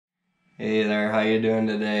Hey there, how you doing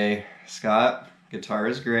today? Scott, guitar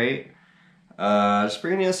is great. Just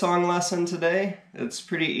bringing you a song lesson today. It's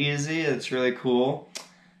pretty easy, it's really cool.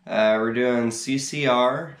 We're doing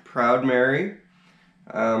CCR, Proud Mary.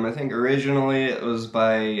 I think originally it was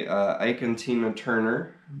by Ike and Tina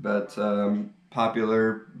Turner, but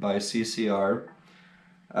popular by CCR.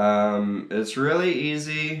 It's really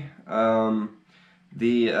easy.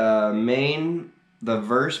 The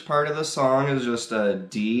verse part of the song is just a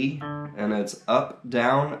D, and it's up,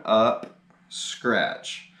 down, up,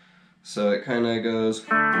 scratch. So it kind of goes.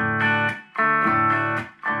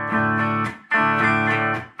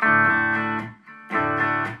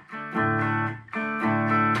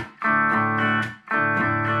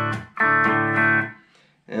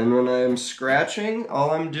 And when I'm scratching,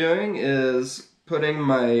 all I'm doing is putting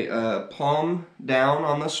my palm down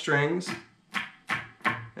on the strings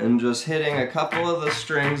and just hitting a couple of the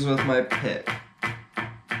strings with my pick,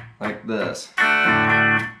 like this.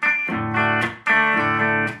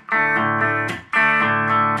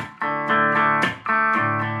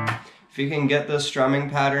 If you can get this strumming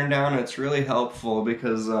pattern down, it's really helpful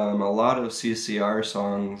because a lot of CCR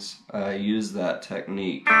songs use that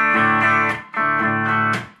technique.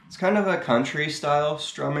 It's kind of a country style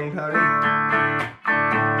strumming pattern.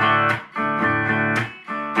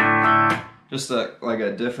 Just like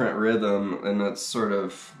a different rhythm, and it's sort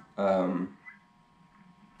of and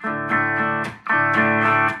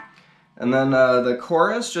then the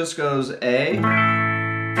chorus just goes A,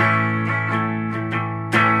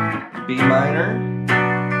 B minor,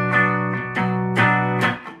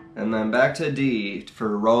 and then back to D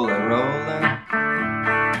for rollin', rollin',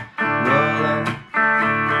 rollin',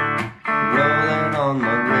 rollin' on the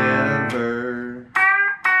river.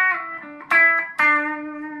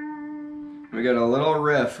 We got a little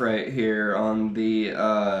riff right here on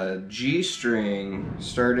the G string,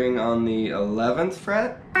 starting on the 11th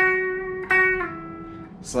fret,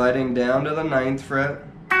 sliding down to the 9th fret,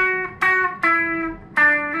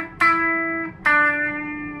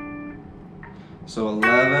 so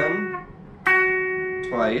 11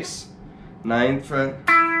 twice, 9th fret,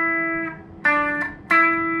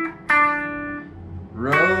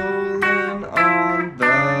 rolling on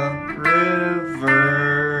the river.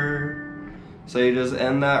 So you just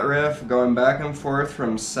end that riff going back and forth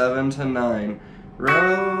from 7 to 9.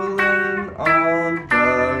 Rolling on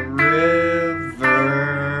the river.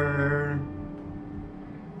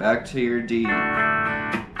 Back to your D. Big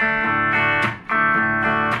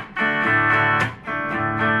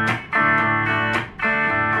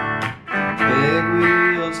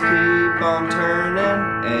wheels keep on turning.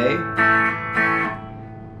 A.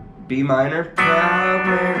 B minor. Proud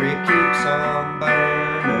Mary keeps on burning.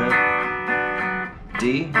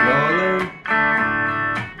 D. Rolling.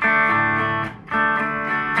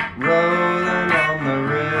 Rolling on the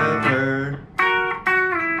river.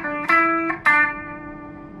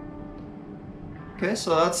 Okay,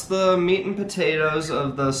 so that's the meat and potatoes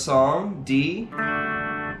of the song, D.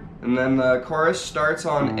 And then the chorus starts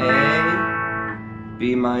on A,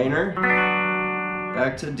 B minor,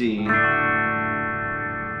 back to D.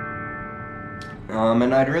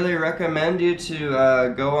 And I'd really recommend you to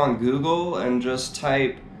go on Google and just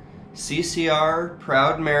type CCR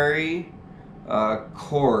Proud Mary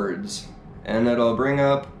chords, and it'll bring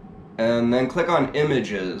up, and then click on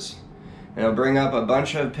images. And it'll bring up a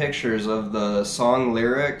bunch of pictures of the song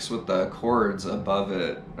lyrics with the chords above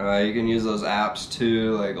it. You can use those apps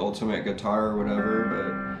too, like Ultimate Guitar or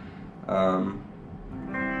whatever, but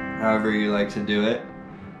however you like to do it.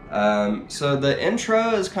 So the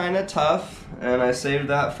intro is kind of tough, and I saved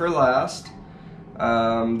that for last.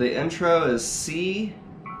 The intro is C,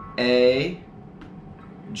 A,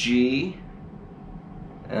 G,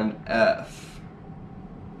 and F.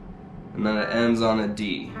 And then it ends on a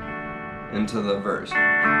D into the verse.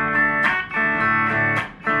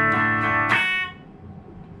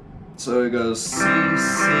 So it goes C, C,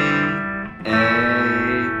 A,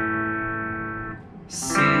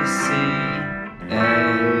 C, C,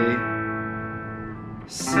 A,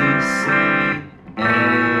 C, C, A,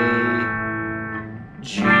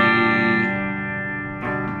 G,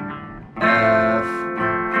 F,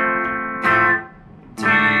 D.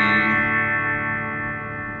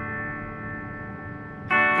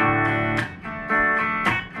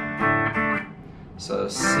 So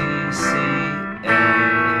C, C,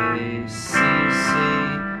 A, C, C,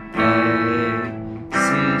 A, C,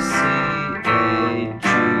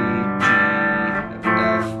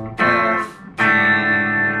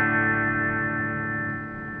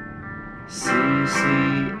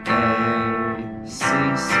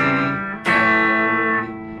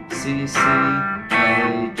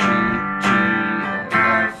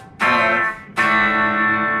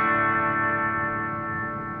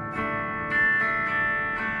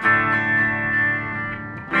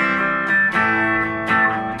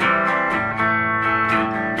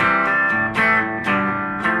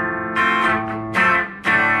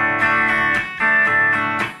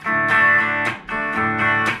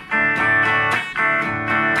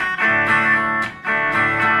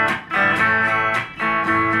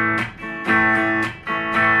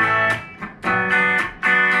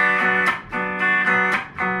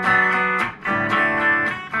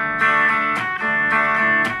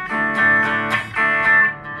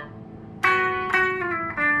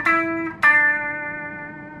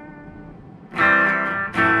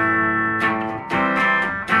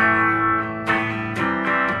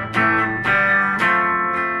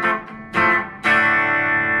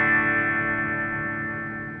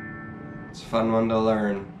 fun one to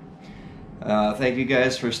learn. Thank you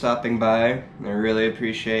guys for stopping by. I really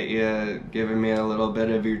appreciate you giving me a little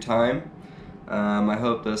bit of your time. I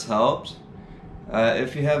hope this helped.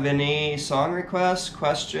 If you have any song requests,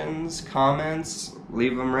 questions, comments,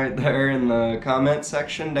 leave them right there in the comment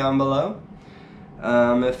section down below.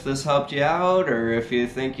 If this helped you out, or if you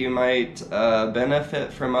think you might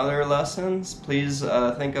benefit from other lessons, please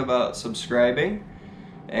think about subscribing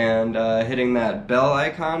and hitting that bell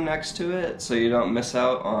icon next to it so you don't miss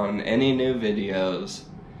out on any new videos.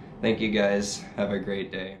 Thank you guys. Have a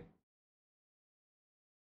great day.